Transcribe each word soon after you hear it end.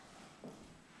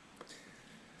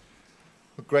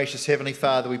Gracious Heavenly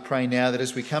Father, we pray now that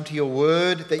as we come to your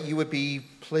word, that you would be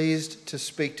pleased to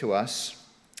speak to us,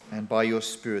 and by your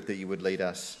Spirit that you would lead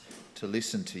us to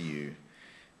listen to you.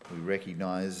 We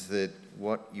recognise that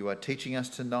what you are teaching us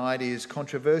tonight is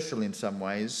controversial in some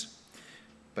ways,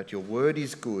 but your word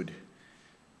is good.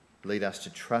 Lead us to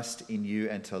trust in you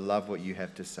and to love what you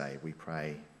have to say. We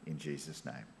pray in Jesus'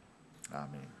 name.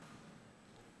 Amen.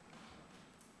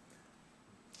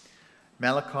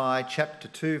 Malachi chapter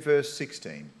 2 verse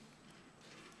 16.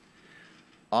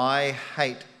 I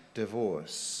hate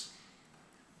divorce,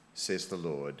 says the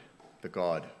Lord, the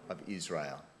God of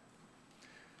Israel.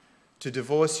 To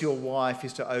divorce your wife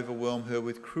is to overwhelm her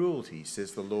with cruelty,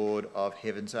 says the Lord of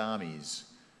heaven's armies.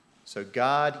 So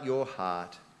guard your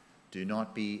heart. Do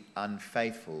not be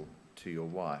unfaithful to your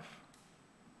wife.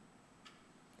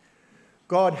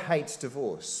 God hates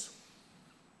divorce.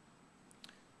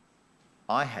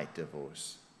 I hate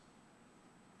divorce.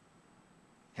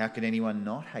 How can anyone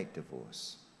not hate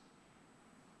divorce?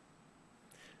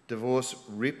 Divorce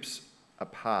rips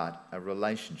apart a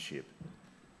relationship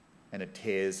and it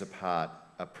tears apart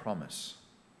a promise.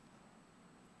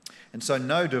 And so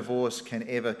no divorce can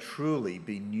ever truly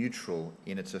be neutral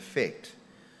in its effect.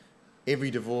 Every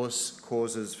divorce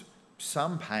causes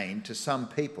some pain to some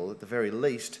people at the very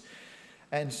least,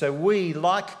 and so we,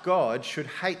 like God, should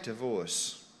hate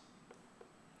divorce.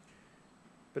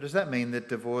 But does that mean that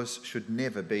divorce should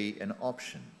never be an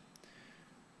option?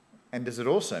 And does it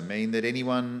also mean that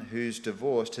anyone who's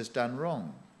divorced has done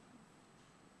wrong?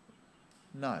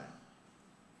 No.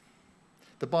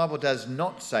 The Bible does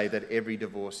not say that every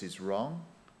divorce is wrong,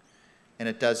 and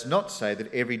it does not say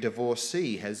that every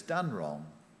divorcee has done wrong.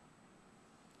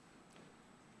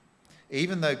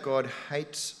 Even though God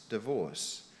hates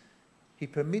divorce, he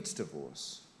permits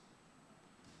divorce.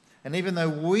 And even though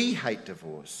we hate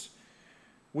divorce,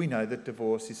 we know that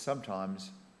divorce is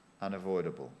sometimes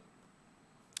unavoidable.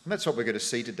 And that's what we're going to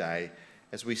see today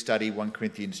as we study 1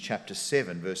 Corinthians chapter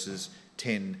 7, verses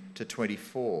 10 to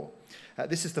 24.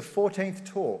 This is the 14th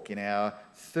talk in our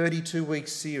 32-week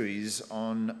series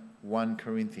on 1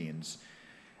 Corinthians.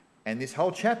 And this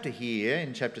whole chapter here,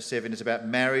 in chapter 7, is about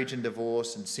marriage and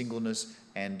divorce and singleness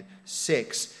and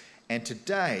sex. And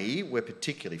today we're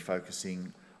particularly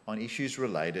focusing on issues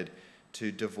related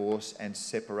to divorce and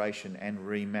separation and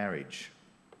remarriage.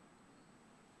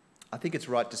 I think it's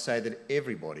right to say that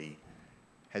everybody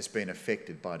has been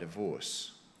affected by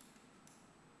divorce.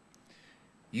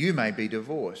 You may be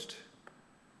divorced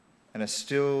and are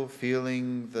still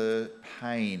feeling the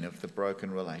pain of the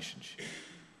broken relationship.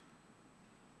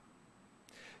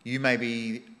 You may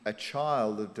be a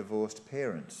child of divorced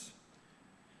parents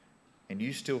and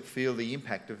you still feel the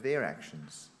impact of their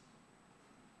actions.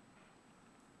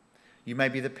 You may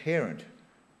be the parent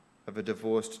of a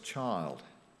divorced child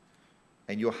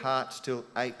and your heart still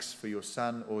aches for your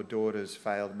son or daughter's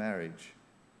failed marriage.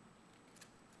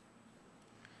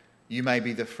 You may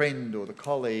be the friend or the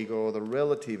colleague or the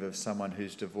relative of someone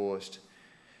who's divorced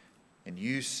and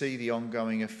you see the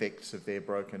ongoing effects of their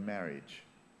broken marriage.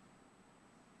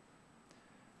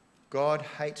 God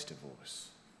hates divorce,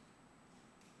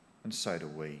 and so do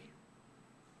we.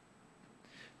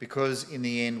 Because in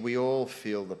the end, we all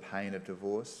feel the pain of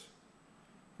divorce,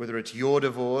 whether it's your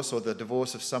divorce or the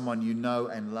divorce of someone you know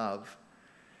and love.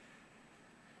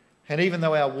 And even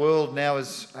though our world now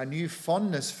has a new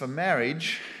fondness for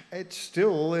marriage, it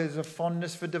still is a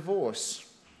fondness for divorce.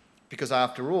 Because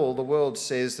after all, the world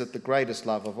says that the greatest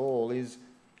love of all is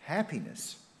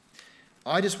happiness.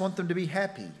 I just want them to be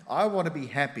happy. I want to be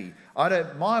happy. I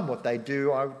don't mind what they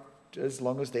do as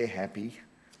long as they're happy.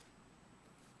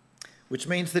 Which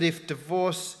means that if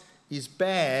divorce is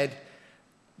bad,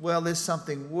 well, there's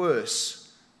something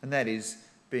worse, and that is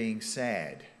being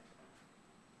sad.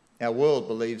 Our world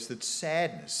believes that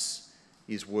sadness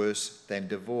is worse than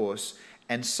divorce,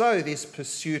 and so this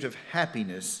pursuit of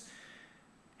happiness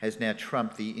has now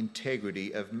trumped the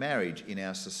integrity of marriage in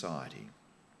our society.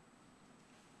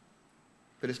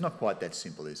 But it's not quite that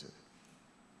simple, is it?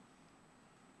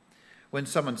 When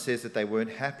someone says that they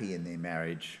weren't happy in their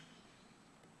marriage,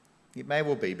 it may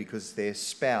well be because their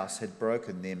spouse had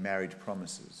broken their marriage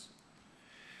promises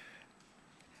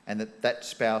and that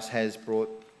spouse has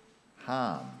brought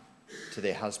harm to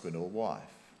their husband or wife.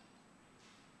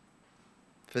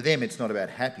 For them, it's not about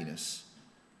happiness,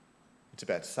 it's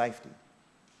about safety.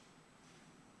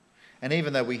 And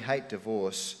even though we hate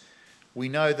divorce, we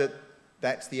know that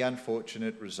that's the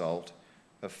unfortunate result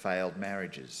of failed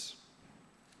marriages.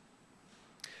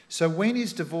 So when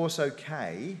is divorce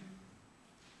okay?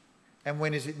 And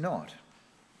when is it not?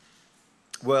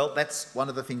 Well, that's one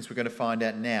of the things we're going to find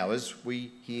out now as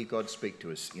we hear God speak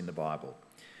to us in the Bible.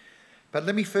 But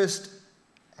let me first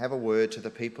have a word to the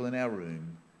people in our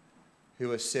room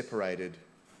who are separated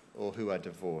or who are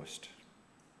divorced.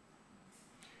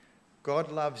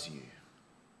 God loves you,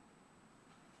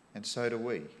 and so do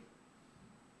we.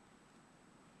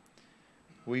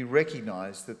 We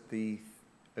recognise that the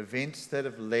events that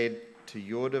have led to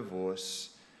your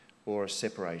divorce or a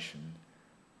separation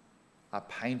are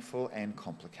painful and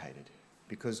complicated,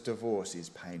 because divorce is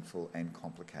painful and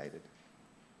complicated.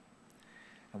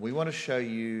 And we want to show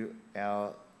you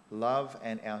our love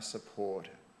and our support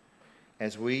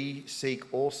as we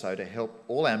seek also to help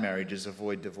all our marriages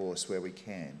avoid divorce where we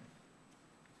can.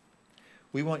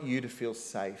 We want you to feel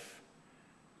safe.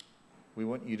 We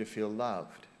want you to feel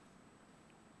loved.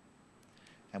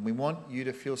 And we want you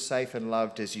to feel safe and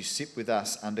loved as you sit with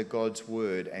us under God's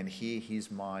word and hear his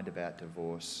mind about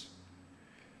divorce.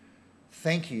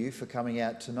 Thank you for coming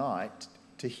out tonight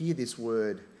to hear this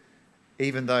word,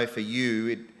 even though for you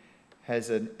it has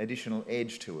an additional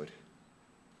edge to it.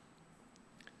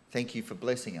 Thank you for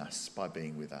blessing us by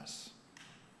being with us.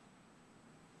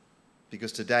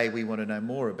 Because today we want to know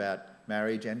more about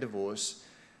marriage and divorce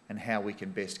and how we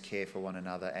can best care for one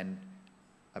another and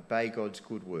obey God's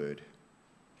good word.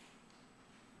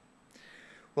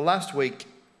 Well, last week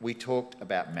we talked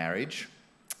about marriage.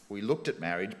 We looked at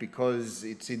marriage because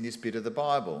it's in this bit of the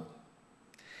Bible.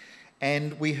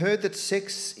 And we heard that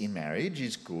sex in marriage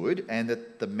is good and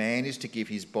that the man is to give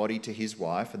his body to his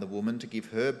wife and the woman to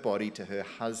give her body to her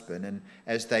husband. And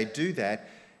as they do that,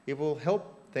 it will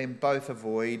help them both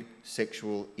avoid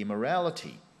sexual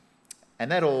immorality. And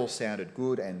that all sounded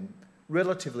good and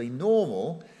relatively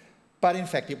normal, but in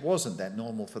fact it wasn't that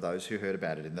normal for those who heard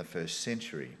about it in the first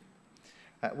century.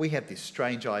 We have this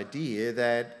strange idea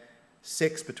that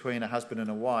sex between a husband and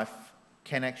a wife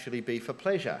can actually be for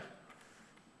pleasure.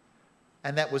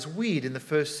 And that was weird in the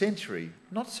first century.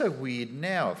 Not so weird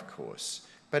now, of course.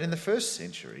 But in the first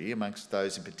century, amongst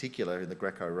those in particular in the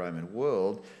Greco-Roman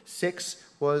world, sex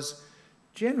was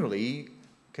generally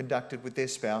conducted with their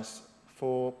spouse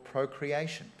for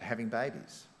procreation, for having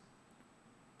babies.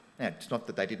 Now, it's not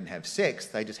that they didn't have sex,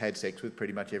 they just had sex with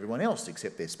pretty much everyone else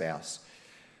except their spouse.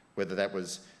 Whether that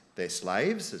was their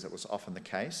slaves, as it was often the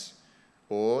case,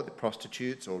 or the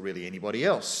prostitutes, or really anybody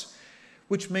else.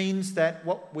 Which means that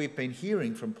what we've been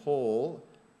hearing from Paul,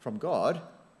 from God,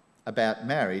 about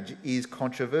marriage is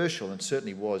controversial, and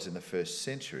certainly was in the first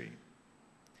century.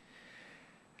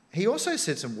 He also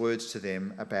said some words to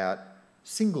them about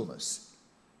singleness.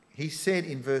 He said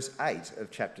in verse 8 of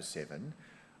chapter 7,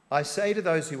 "I say to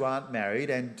those who aren't married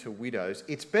and to widows,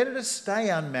 it's better to stay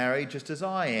unmarried just as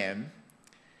I am.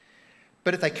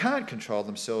 But if they can't control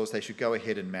themselves, they should go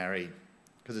ahead and marry,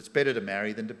 because it's better to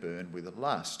marry than to burn with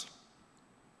lust."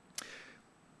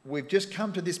 We've just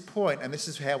come to this point, and this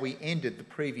is how we ended the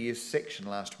previous section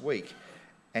last week.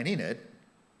 And in it,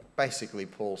 basically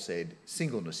Paul said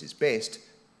singleness is best,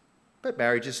 but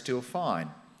marriage is still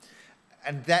fine.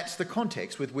 And that's the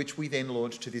context with which we then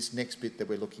launch to this next bit that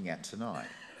we're looking at tonight.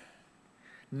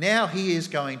 Now he is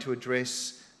going to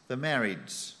address the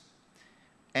marrieds.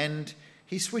 And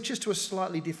he switches to a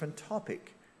slightly different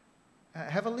topic.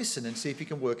 Have a listen and see if you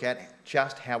can work out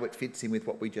just how it fits in with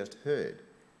what we just heard.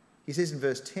 He says in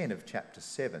verse 10 of chapter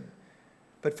 7,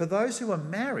 "But for those who are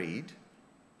married,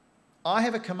 I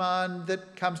have a command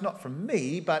that comes not from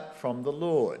me, but from the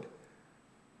Lord.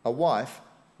 A wife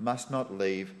must not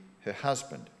leave her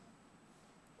husband."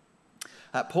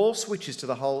 Paul switches to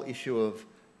the whole issue of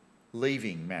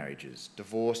leaving marriages,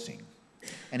 divorcing.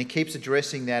 And he keeps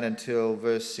addressing that until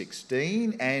verse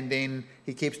 16, and then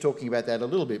he keeps talking about that a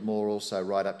little bit more also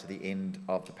right up to the end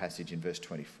of the passage in verse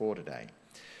 24 today.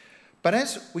 But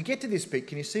as we get to this bit,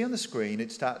 can you see on the screen,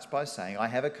 it starts by saying, "I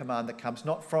have a command that comes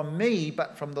not from me,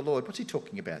 but from the Lord." What's he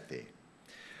talking about there?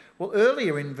 Well,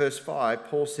 earlier in verse 5,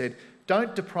 Paul said,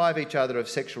 "Don't deprive each other of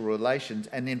sexual relations."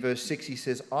 And in verse 6, he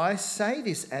says, "I say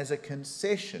this as a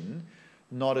concession,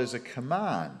 not as a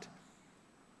command."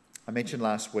 I mentioned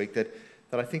last week that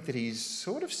I think that he's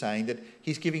sort of saying that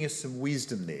he's giving us some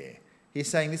wisdom there. He's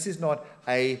saying this is not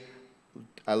a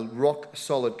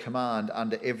rock-solid command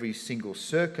under every single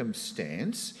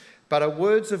circumstance, but are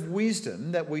words of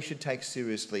wisdom that we should take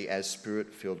seriously as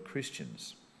Spirit-filled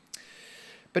Christians.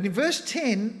 But in verse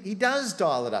 10, he does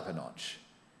dial it up a notch,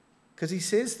 because he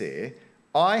says there,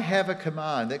 "I have a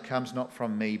command that comes not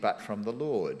from me, but from the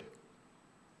Lord."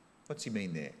 What's he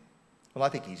mean there? Well, I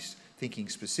think he's thinking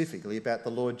specifically about the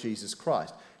Lord Jesus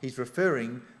Christ. He's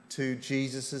referring to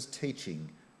Jesus' teaching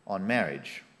on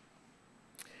marriage.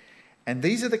 And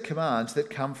these are the commands that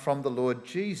come from the Lord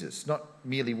Jesus, not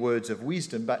merely words of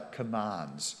wisdom, but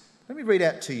commands. Let me read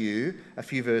out to you a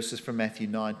few verses from Matthew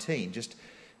 19, just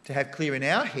to have clear in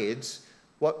our heads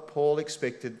what Paul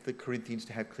expected the Corinthians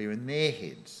to have clear in their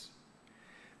heads.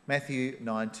 Matthew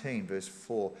 19, verse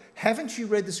 4. "Haven't you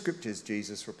read the scriptures?"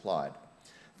 Jesus replied.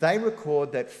 "They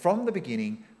record that from the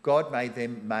beginning God made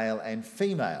them male and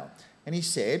female." And he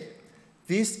said,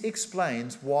 "This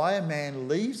explains why a man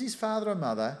leaves his father and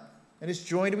mother and is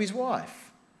joined to his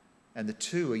wife, and the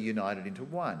two are united into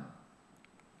one.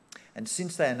 And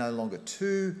since they are no longer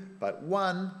two but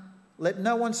one, let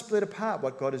no one split apart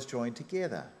what God has joined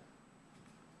together."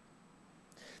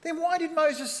 Then why did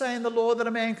Moses say in the law that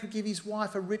a man could give his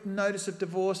wife a written notice of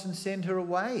divorce and send her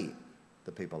away?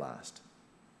 The people asked.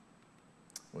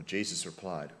 Well, Jesus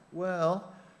replied,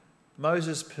 "Well,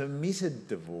 Moses permitted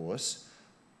divorce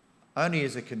only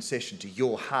as a concession to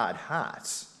your hard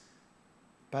hearts,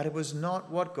 but it was not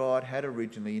what God had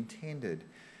originally intended.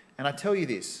 And I tell you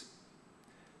this,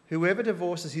 whoever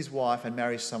divorces his wife and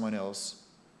marries someone else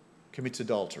commits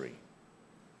adultery,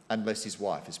 unless his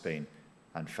wife has been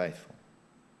unfaithful."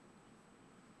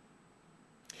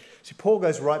 See, Paul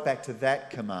goes right back to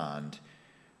that command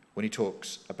when he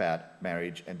talks about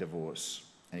marriage and divorce,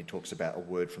 and he talks about a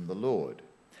word from the Lord.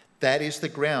 That is the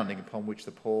grounding upon which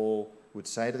Paul would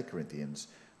say to the Corinthians,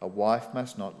 a wife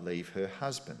must not leave her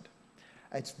husband.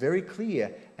 It's very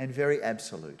clear and very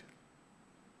absolute.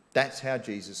 That's how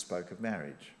Jesus spoke of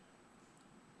marriage.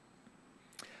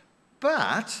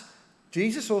 But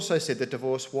Jesus also said that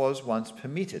divorce was once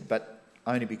permitted, but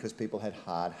only because people had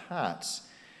hard hearts.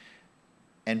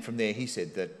 And from there he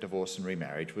said that divorce and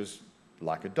remarriage was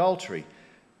like adultery.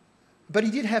 But he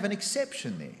did have an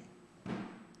exception there.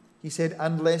 He said,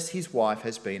 unless his wife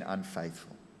has been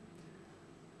unfaithful.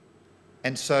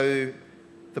 And so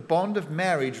the bond of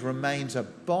marriage remains a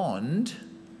bond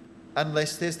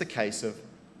unless there's the case of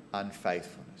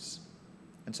unfaithfulness.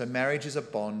 And so marriage is a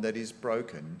bond that is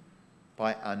broken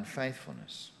by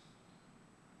unfaithfulness.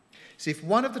 See, if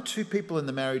one of the two people in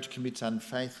the marriage commits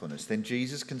unfaithfulness, then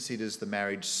Jesus considers the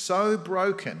marriage so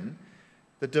broken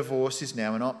that divorce is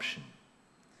now an option.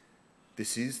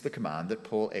 This is the command that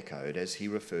Paul echoed as he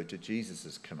referred to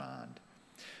Jesus' command.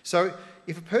 So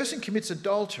if a person commits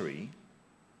adultery,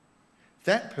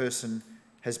 that person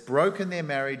has broken their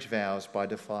marriage vows by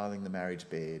defiling the marriage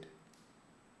bed.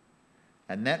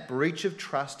 And that breach of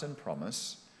trust and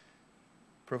promise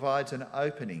provides an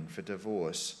opening for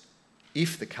divorce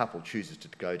if the couple chooses to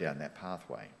go down that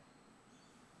pathway.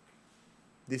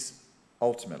 This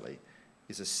ultimately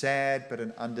is a sad but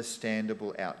an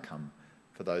understandable outcome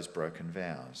for those broken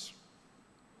vows.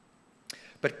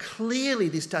 But clearly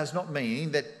this does not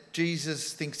mean that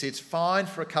Jesus thinks it's fine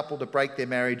for a couple to break their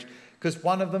marriage because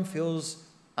one of them feels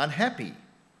unhappy.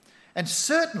 And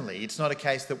certainly it's not a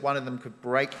case that one of them could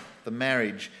break the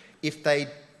marriage if they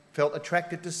felt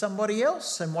attracted to somebody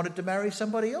else and wanted to marry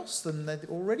somebody else than they're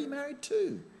already married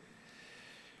to.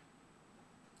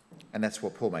 And that's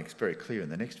what Paul makes very clear in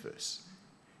the next verse.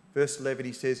 Verse 11,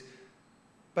 he says,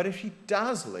 "But if she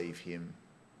does leave him,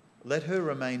 let her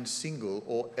remain single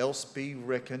or else be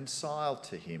reconciled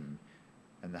to him,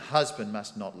 and the husband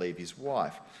must not leave his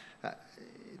wife."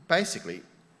 Basically,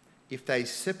 if they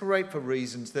separate for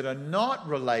reasons that are not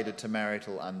related to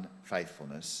marital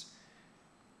unfaithfulness,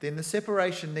 then the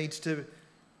separation needs to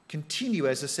continue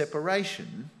as a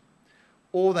separation,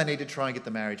 or they need to try and get the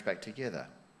marriage back together.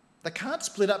 They can't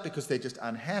split up because they're just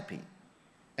unhappy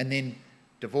and then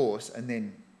divorce and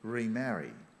then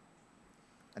remarry.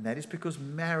 And that is because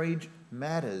marriage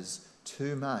matters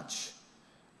too much.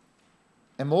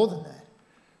 And more than that,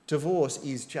 divorce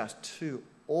is just too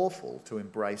awful to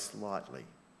embrace lightly.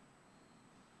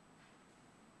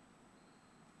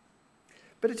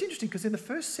 But it's interesting because in the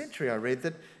first century I read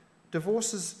that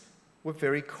divorces were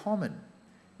very common.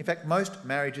 In fact, most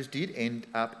marriages did end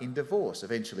up in divorce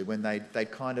eventually when they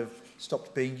kind of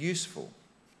stopped being useful.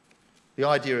 The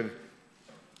idea of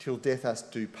till death us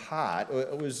do part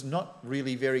was not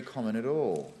really very common at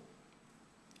all.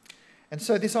 And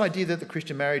so this idea that the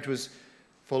Christian marriage was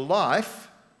for life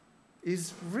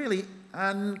is really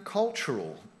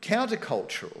uncultural,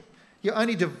 countercultural. You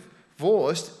only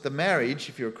divorced the marriage,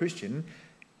 if you're a Christian,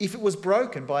 if it was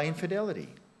broken by infidelity.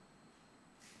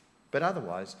 But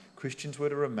otherwise, Christians were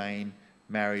to remain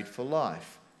married for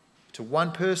life to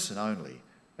one person only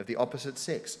of the opposite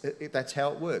sex. That's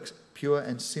how it works, pure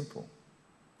and simple.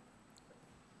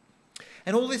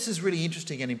 And all this is really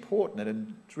interesting and important,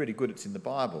 and it's really good it's in the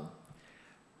Bible.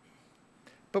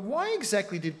 But why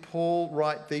exactly did Paul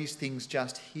write these things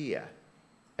just here,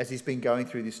 as he's been going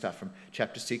through this stuff from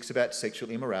chapter 6 about sexual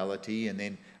immorality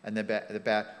and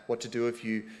about what to do if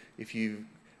you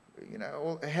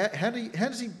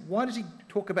why does he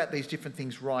talk about these different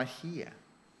things right here?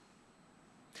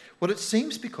 Well, it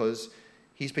seems because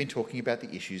he's been talking about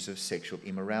the issues of sexual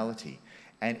immorality,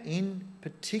 and in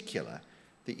particular,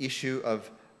 the issue of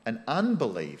an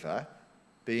unbeliever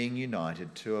being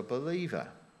united to a believer.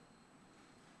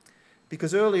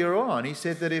 Because earlier on, he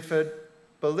said that if a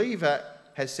believer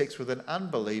has sex with an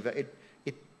unbeliever, it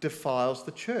defiles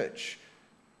the church.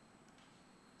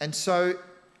 And so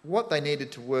what they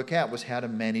needed to work out was how to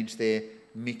manage their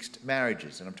mixed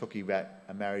marriages. And I'm talking about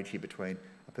a marriage here between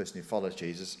a person who follows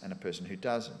Jesus and a person who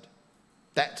doesn't.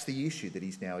 That's the issue that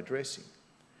he's now addressing.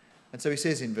 And so he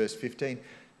says in verse 15,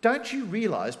 don't you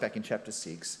realise, back in chapter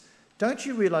 6, don't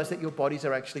you realise that your bodies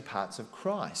are actually parts of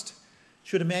Christ?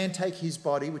 Should a man take his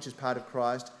body, which is part of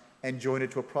Christ, and join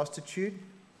it to a prostitute?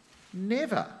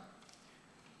 Never.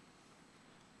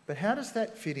 But how does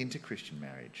that fit into Christian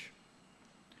marriage?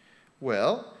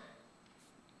 Well,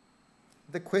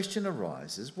 the question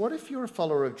arises, what if you're a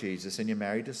follower of Jesus and you're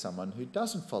married to someone who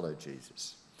doesn't follow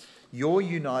Jesus? You're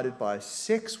united by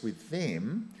sex with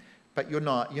them, but you're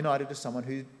not united to someone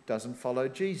who doesn't follow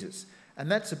Jesus.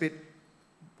 And that's a bit,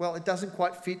 well, it doesn't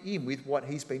quite fit in with what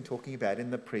he's been talking about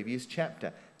in the previous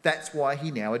chapter. That's why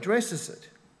he now addresses it.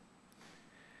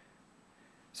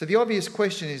 So the obvious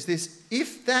question is this: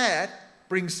 if that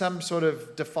brings some sort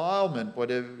of defilement,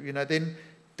 whatever, then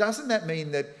doesn't that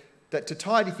mean that to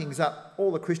tidy things up,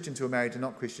 all the Christians who are married to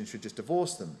non-Christians should just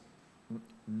divorce them?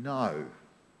 No.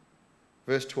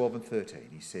 Verse 12 and 13,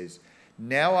 he says,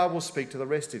 now I will speak to the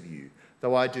rest of you,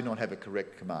 though I do not have a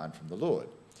correct command from the Lord.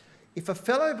 If a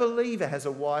fellow believer has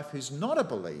a wife who's not a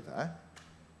believer,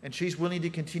 and she's willing to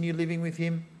continue living with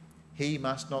him, he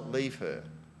must not leave her.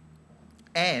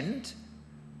 And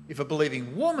if a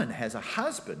believing woman has a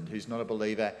husband who's not a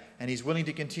believer and he's willing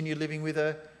to continue living with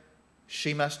her,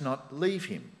 she must not leave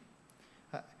him.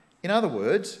 In other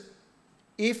words,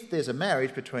 if there's a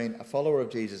marriage between a follower of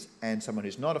Jesus and someone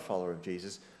who's not a follower of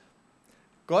Jesus,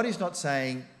 God is not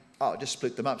saying, oh, just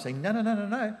split them up, saying,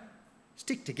 no,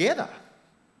 stick together.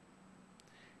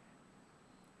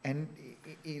 And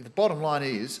the bottom line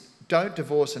is, don't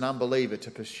divorce an unbeliever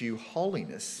to pursue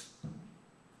holiness.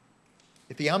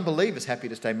 If the unbeliever's happy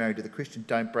to stay married to the Christian,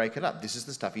 don't break it up. This is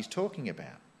the stuff he's talking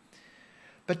about.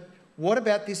 But what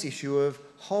about this issue of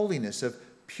holiness, of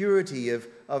purity, of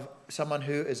someone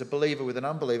who is a believer with an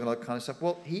unbeliever and all that kind of stuff?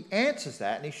 Well, he answers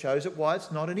that and he shows it why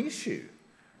it's not an issue.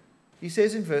 He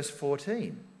says in verse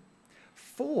 14,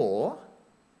 for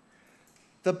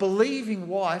the believing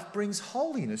wife brings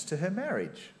holiness to her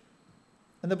marriage,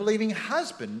 and the believing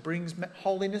husband brings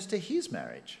holiness to his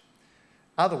marriage.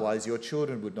 Otherwise, your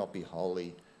children would not be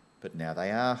holy, but now they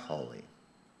are holy.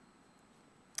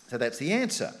 So that's the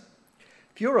answer.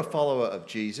 If you're a follower of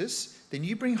Jesus, then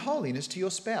you bring holiness to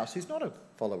your spouse who's not a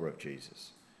follower of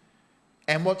Jesus.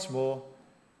 And what's more,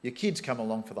 your kids come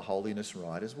along for the holiness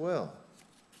ride as well.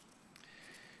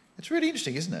 It's really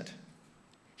interesting, isn't it?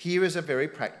 Here is a very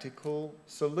practical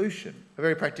solution, a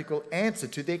very practical answer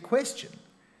to their question.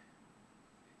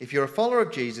 If you're a follower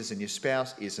of Jesus and your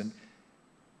spouse isn't,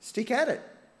 stick at it.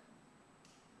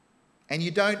 And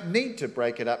you don't need to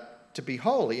break it up to be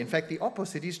holy. In fact, the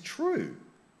opposite is true.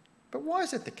 But why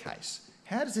is that the case?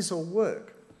 How does this all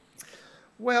work?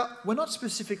 Well, we're not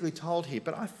specifically told here,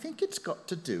 but I think it's got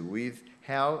to do with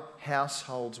how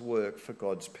households work for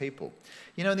God's people.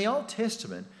 In the Old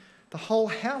Testament, the whole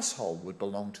household would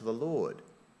belong to the Lord.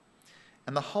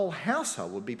 And the whole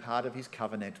household would be part of his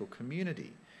covenantal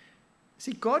community.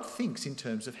 See, God thinks in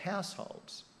terms of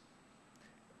households.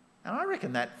 And I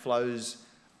reckon that flows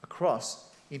across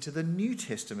into the New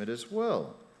Testament as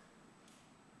well.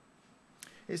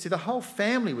 You see, the whole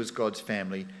family was God's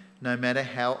family, no matter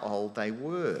how old they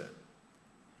were.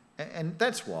 And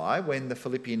that's why when the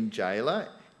Philippian jailer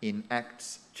in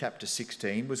Acts chapter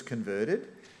 16 was converted,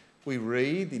 we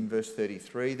read in verse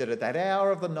 33 that at that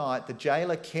hour of the night, the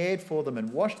jailer cared for them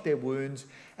and washed their wounds,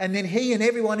 and then he and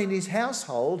everyone in his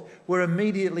household were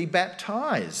immediately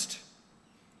baptised.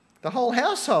 The whole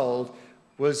household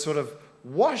was sort of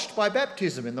washed by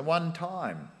baptism in the one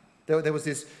time. There was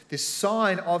this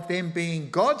sign of them being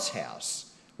God's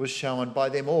house was shown by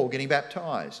them all getting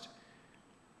baptised.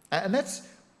 And that's,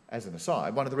 as an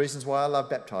aside, one of the reasons why I love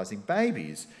baptising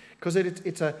babies, because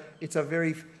it's a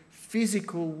very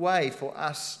physical way for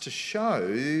us to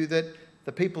show that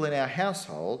the people in our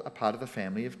household are part of the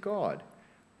family of God.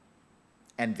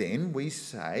 And then we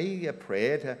say a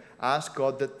prayer to ask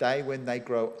God that they, when they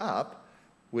grow up,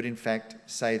 would in fact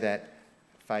say that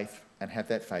faith and have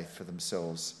that faith for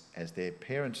themselves as their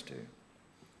parents do.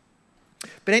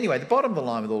 But anyway, the bottom of the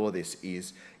line with all of this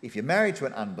is, if you're married to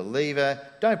an unbeliever,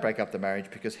 don't break up the marriage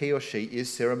because he or she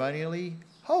is ceremonially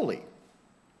holy.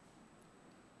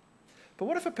 But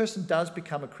what if a person does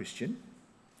become a Christian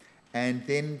and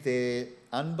then their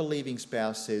unbelieving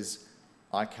spouse says,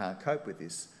 I can't cope with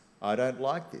this, I don't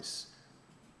like this?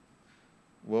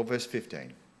 Well, verse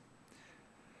 15.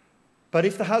 But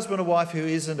if the husband or wife who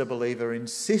isn't a believer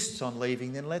insists on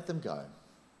leaving, then let them go.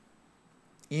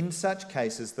 In such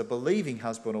cases, the believing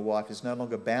husband or wife is no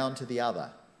longer bound to the other,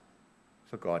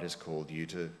 for God has called you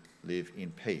to live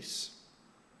in peace.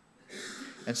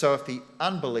 And so if the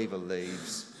unbeliever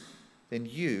leaves, then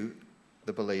you,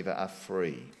 the believer, are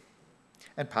free.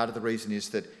 And part of the reason is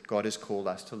that God has called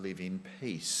us to live in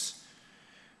peace.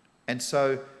 And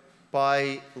so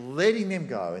by letting them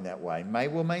go in that way,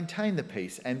 we'll maintain the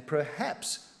peace and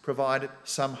perhaps provide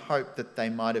some hope that they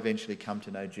might eventually come to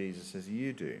know Jesus as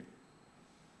you do.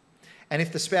 And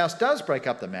if the spouse does break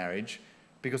up the marriage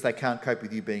because they can't cope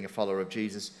with you being a follower of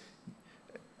Jesus,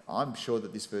 I'm sure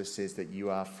that this verse says that you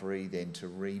are free then to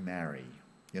remarry.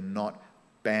 You're not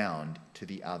bound to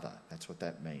the other. That's what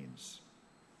that means.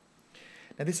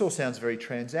 Now, this all sounds very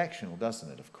transactional,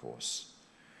 doesn't it, of course?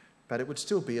 But it would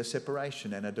still be a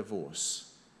separation and a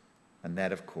divorce. And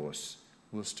that, of course,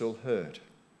 will still hurt.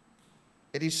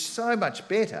 It is so much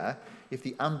better if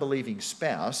the unbelieving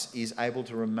spouse is able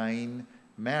to remain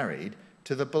married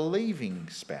to the believing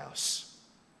spouse.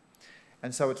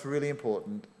 And so it's really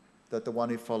important that the one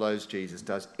who follows Jesus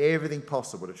does everything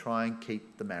possible to try and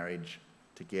keep the marriage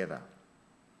together.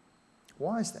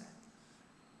 Why is that?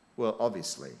 Well,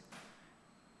 obviously,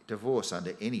 divorce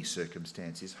under any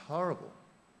circumstance is horrible.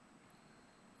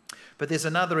 But there's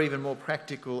another even more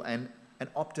practical and an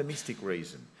optimistic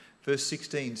reason. Verse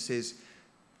 16 says,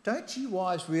 don't you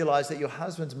wives realise that your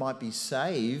husbands might be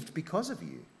saved because of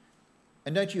you?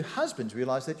 And don't you husbands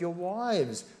realise that your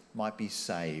wives might be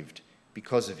saved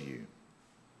because of you?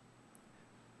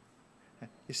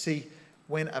 You see,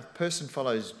 when a person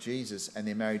follows Jesus and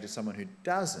they're married to someone who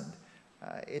doesn't,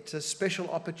 it's a special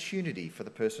opportunity for the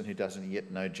person who doesn't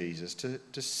yet know Jesus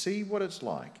to see what it's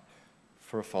like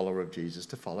for a follower of Jesus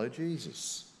to follow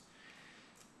Jesus.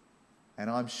 And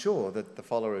I'm sure that the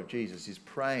follower of Jesus is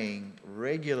praying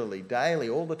regularly, daily,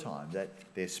 all the time, that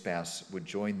their spouse would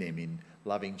join them in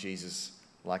loving Jesus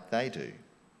like they do.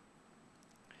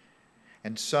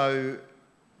 And so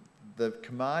the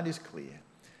command is clear.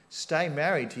 Stay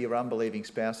married to your unbelieving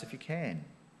spouse if you can.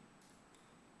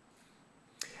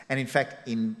 And in fact,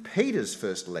 in Peter's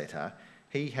first letter,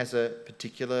 he has a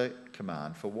particular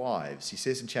command for wives. He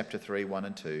says in chapter 3, 1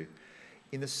 and 2,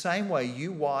 in the same way,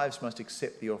 you wives must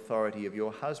accept the authority of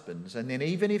your husbands. And then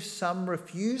even if some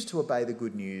refuse to obey the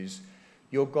good news,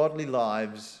 your godly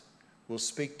lives will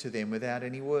speak to them without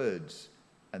any words,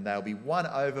 and they'll be won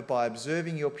over by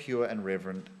observing your pure and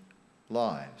reverent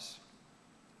lives.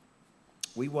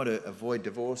 We want to avoid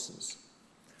divorces.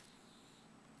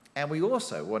 And we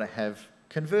also want to have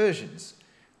conversions.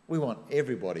 We want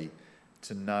everybody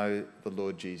to know the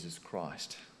Lord Jesus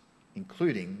Christ,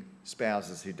 including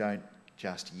spouses who don't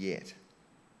just yet.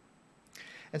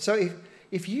 And so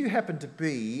if you happen to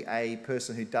be a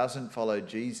person who doesn't follow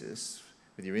Jesus,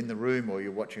 whether you're in the room or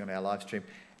you're watching on our live stream,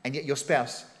 and yet your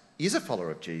spouse is a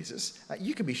follower of Jesus,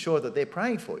 you can be sure that they're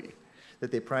praying for you,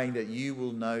 that they're praying that you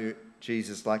will know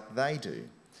Jesus like they do,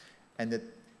 and that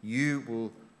you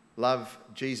will love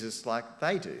Jesus like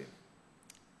they do,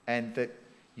 and that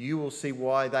you will see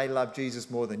why they love Jesus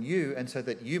more than you, and so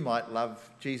that you might love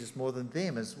Jesus more than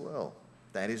them as well.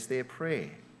 That is their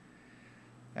prayer.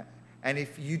 And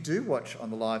if you do watch on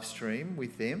the live stream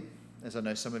with them, as I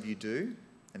know some of you do,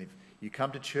 and if you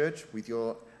come to church with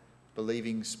your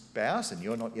believing spouse and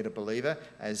you're not yet a believer,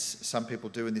 as some people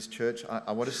do in this church,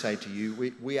 I want to say to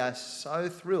you, we are so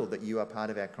thrilled that you are part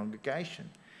of our congregation,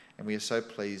 and we are so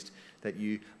pleased that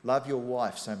you love your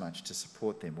wife so much to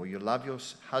support them, or you love your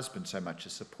husband so much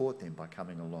to support them by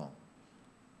coming along.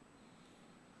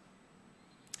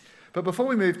 But before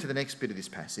we move to the next bit of this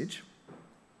passage,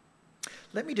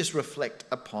 let me just reflect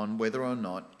upon whether or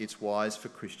not it's wise for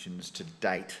Christians to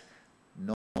date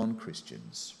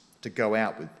non-Christians, to go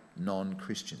out with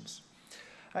non-Christians.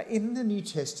 In the New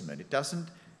Testament, it doesn't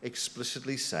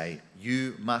explicitly say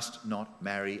you must not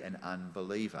marry an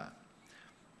unbeliever.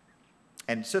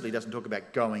 And it certainly doesn't talk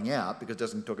about going out, because it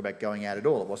doesn't talk about going out at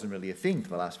all. It wasn't really a thing for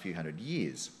the last few hundred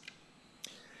years.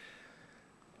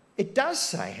 It does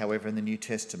say, however, in the New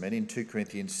Testament, in 2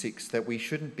 Corinthians 6, that we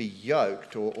shouldn't be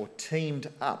yoked or teamed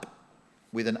up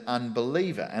with an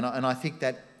unbeliever. And I think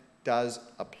that does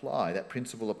apply. That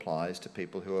principle applies to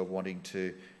people who are wanting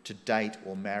to date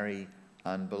or marry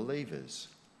unbelievers.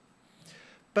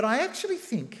 But I actually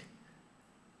think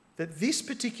that this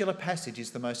particular passage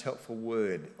is the most helpful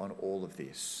word on all of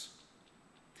this.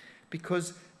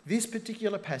 Because this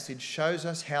particular passage shows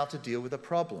us how to deal with a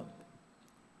problem.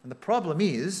 And the problem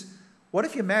is, what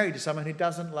if you're married to someone who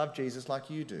doesn't love Jesus like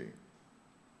you do?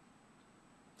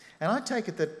 And I take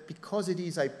it that because it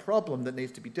is a problem that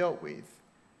needs to be dealt with,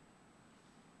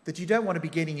 that you don't want to be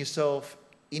getting yourself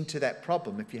into that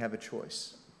problem if you have a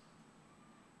choice.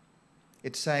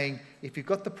 It's saying, if you've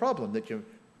got the problem that you're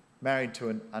married to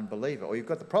an unbeliever, or you've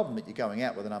got the problem that you're going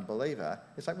out with an unbeliever,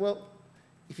 it's like, well,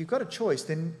 if you've got a choice,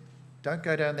 then don't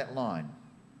go down that line.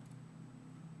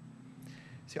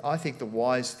 See, I think the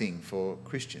wise thing for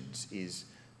Christians is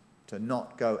to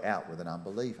not go out with an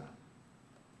unbeliever.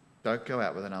 Don't go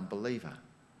out with an unbeliever.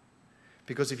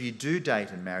 Because if you do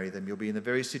date and marry them, you'll be in the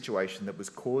very situation that was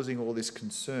causing all this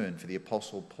concern for the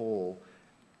Apostle Paul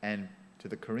and to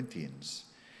the Corinthians.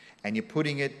 And you're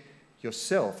putting it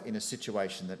yourself in a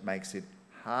situation that makes it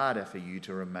harder for you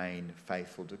to remain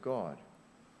faithful to God.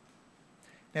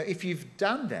 Now, if you've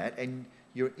done that and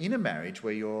you're in a marriage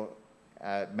where you're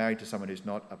married to someone who's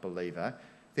not a believer,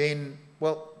 then,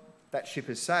 well, that ship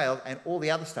has sailed, and all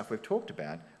the other stuff we've talked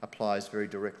about applies very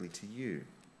directly to you.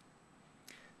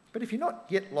 But if you're not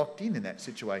yet locked in that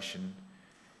situation,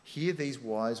 hear these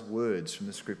wise words from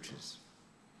the Scriptures.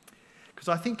 Because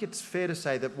I think it's fair to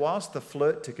say that whilst the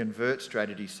flirt to convert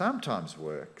strategy sometimes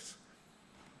works,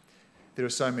 there are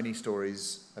so many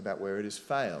stories about where it has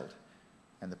failed,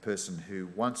 and the person who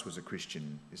once was a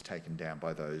Christian is taken down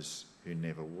by those who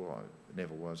never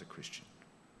was a Christian.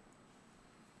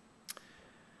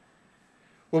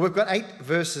 Well, we've got 8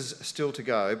 verses still to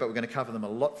go, but we're going to cover them a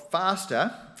lot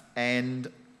faster.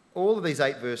 And all of these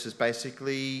 8 verses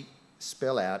basically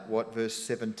spell out what verse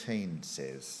 17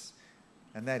 says.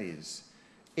 And that is,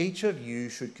 each of you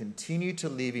should continue to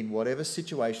live in whatever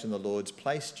situation the Lord's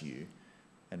placed you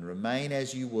and remain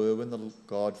as you were when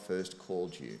God first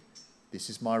called you. This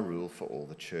is my rule for all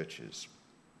the churches.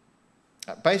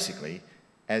 Basically,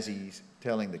 as he's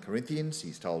telling the Corinthians,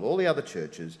 he's told all the other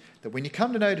churches that when you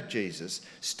come to know Jesus,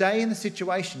 stay in the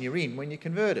situation you're in when you're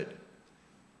converted.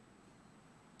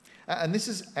 And this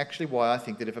is actually why I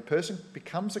think that if a person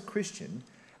becomes a Christian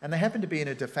and they happen to be in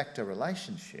a de facto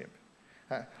relationship,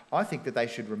 I think that they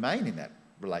should remain in that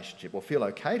relationship or feel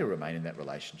okay to remain in that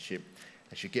relationship.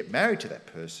 They should get married to that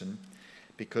person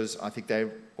because I think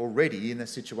they're already in a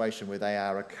situation where they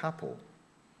are a couple.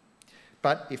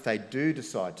 But if they do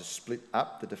decide to split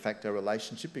up the de facto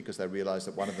relationship because they realise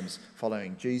that one of them's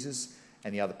following Jesus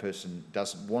and the other person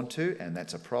doesn't want to, and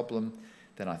that's a problem,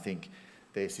 then I think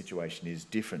their situation is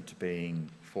different to being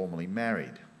formally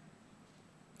married.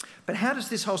 But how does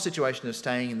this whole situation of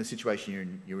staying in the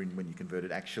situation you're in when you're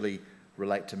converted actually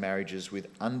relate to marriages with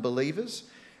unbelievers?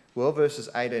 Well, verses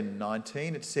 18 and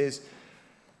 19, it says,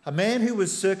 a man who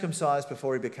was circumcised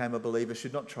before he became a believer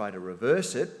should not try to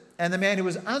reverse it, and the man who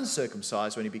was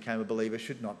uncircumcised when he became a believer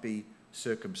should not be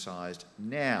circumcised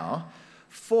now.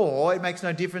 For it makes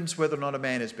no difference whether or not a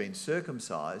man has been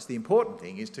circumcised. The important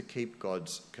thing is to keep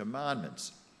God's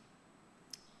commandments.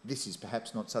 This is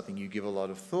perhaps not something you give a lot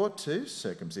of thought to,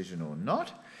 circumcision or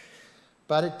not,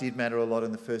 but it did matter a lot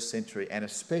in the first century, and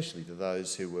especially to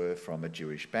those who were from a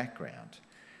Jewish background.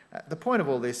 The point of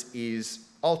all this is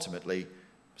ultimately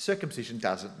circumcision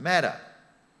doesn't matter.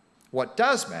 What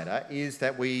does matter is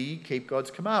that we keep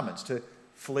God's commandments to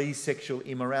flee sexual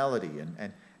immorality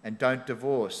and don't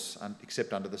divorce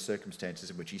except under the circumstances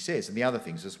in which he says, and the other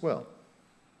things as well.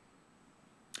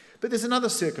 But there's another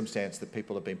circumstance that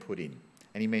people have been put in,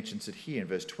 and he mentions it here in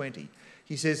verse 20.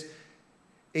 He says,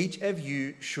 each of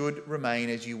you should remain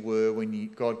as you were when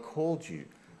God called you.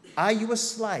 Are you a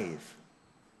slave?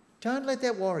 Don't let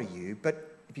that worry you,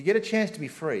 but if you get a chance to be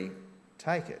free,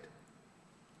 take it.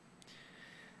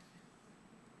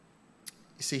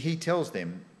 You see, he tells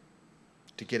them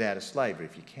to get out of slavery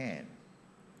if you can.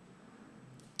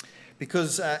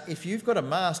 Because if you've got a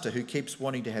master who keeps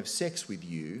wanting to have sex with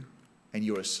you and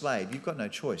you're a slave, you've got no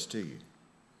choice, do you?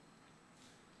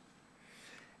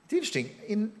 It's interesting.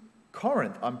 In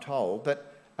Corinth, I'm told that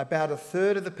about a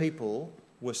third of the people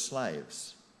were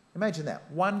slaves. Imagine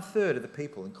that. 1/3 of the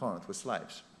people in Corinth were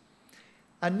slaves.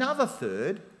 Another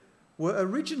third were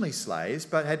originally slaves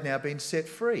but had now been set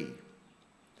free.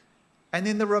 And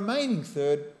then the remaining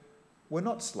third were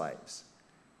not slaves.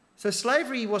 So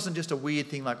slavery wasn't just a weird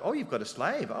thing like, oh, you've got a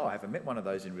slave. Oh, I haven't met one of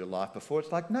those in real life before.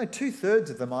 It's like, no, 2/3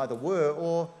 of them either were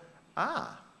or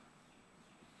are.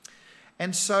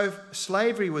 And so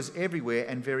slavery was everywhere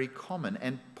and very common.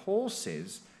 And Paul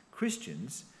says,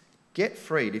 Christians, get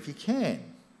freed if you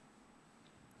can.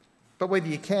 But whether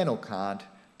you can or can't,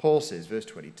 Paul says, verse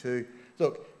 22,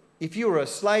 look, if you were a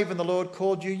slave and the Lord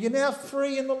called you, you're now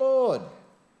free in the Lord.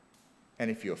 And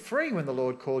if you're free when the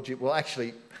Lord called you, well,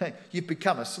 actually, you've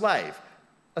become a slave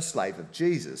of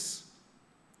Jesus.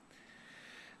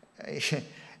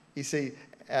 You see,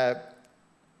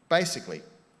 basically,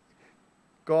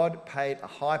 God paid a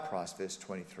high price, verse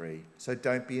 23, so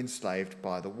don't be enslaved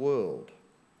by the world.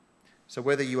 So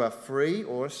whether you are free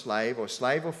or a slave or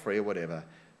free or whatever,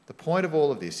 the point of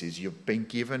all of this is you've been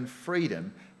given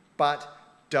freedom, but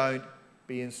don't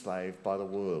be enslaved by the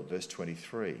world, verse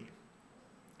 23.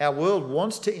 Our world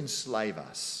wants to enslave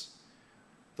us.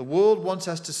 The world wants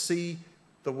us to see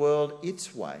the world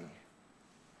its way.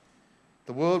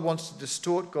 The world wants to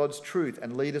distort God's truth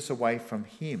and lead us away from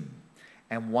him.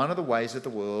 And one of the ways that the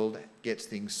world gets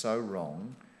things so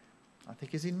wrong, I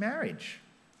think, is in marriage,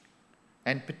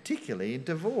 and particularly in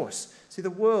divorce. See, the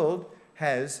world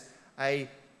has a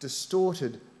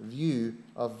distorted view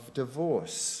of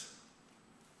divorce.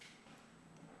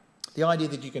 The idea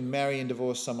that you can marry and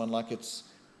divorce someone like it's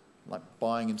like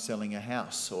buying and selling a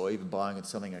house, or even buying and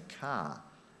selling a car,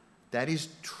 that is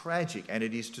tragic and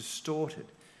it is distorted.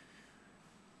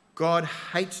 God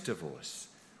hates divorce.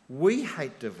 We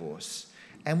hate divorce.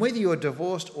 And whether you're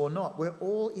divorced or not, we're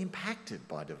all impacted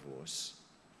by divorce.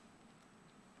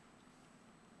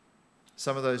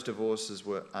 Some of those divorces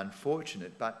were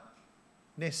unfortunate but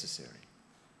necessary.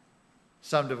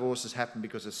 Some divorces happened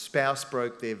because a spouse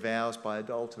broke their vows by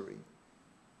adultery.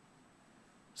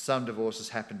 Some divorces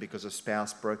happened because a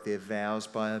spouse broke their vows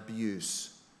by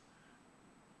abuse.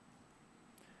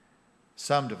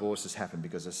 Some divorces happened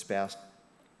because a spouse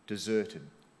deserted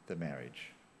the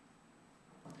marriage.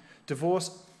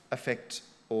 Divorce affects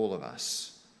all of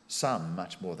us, some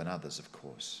much more than others, of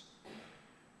course.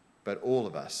 But all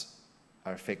of us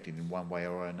are affected in one way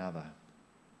or another.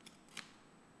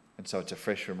 And so it's a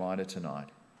fresh reminder tonight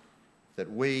that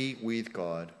we, with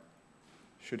God,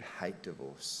 should hate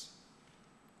divorce.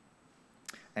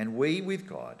 And we, with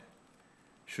God,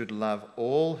 should love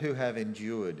all who have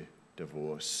endured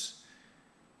divorce,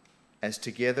 as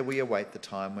together we await the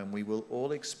time when we will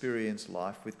all experience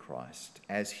life with Christ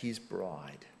as his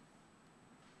bride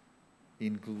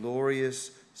in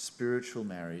glorious spiritual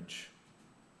marriage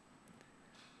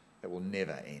that will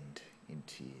never end in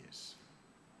tears.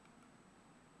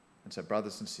 And so,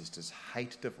 brothers and sisters,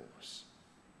 hate divorce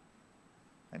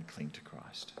and cling to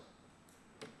Christ.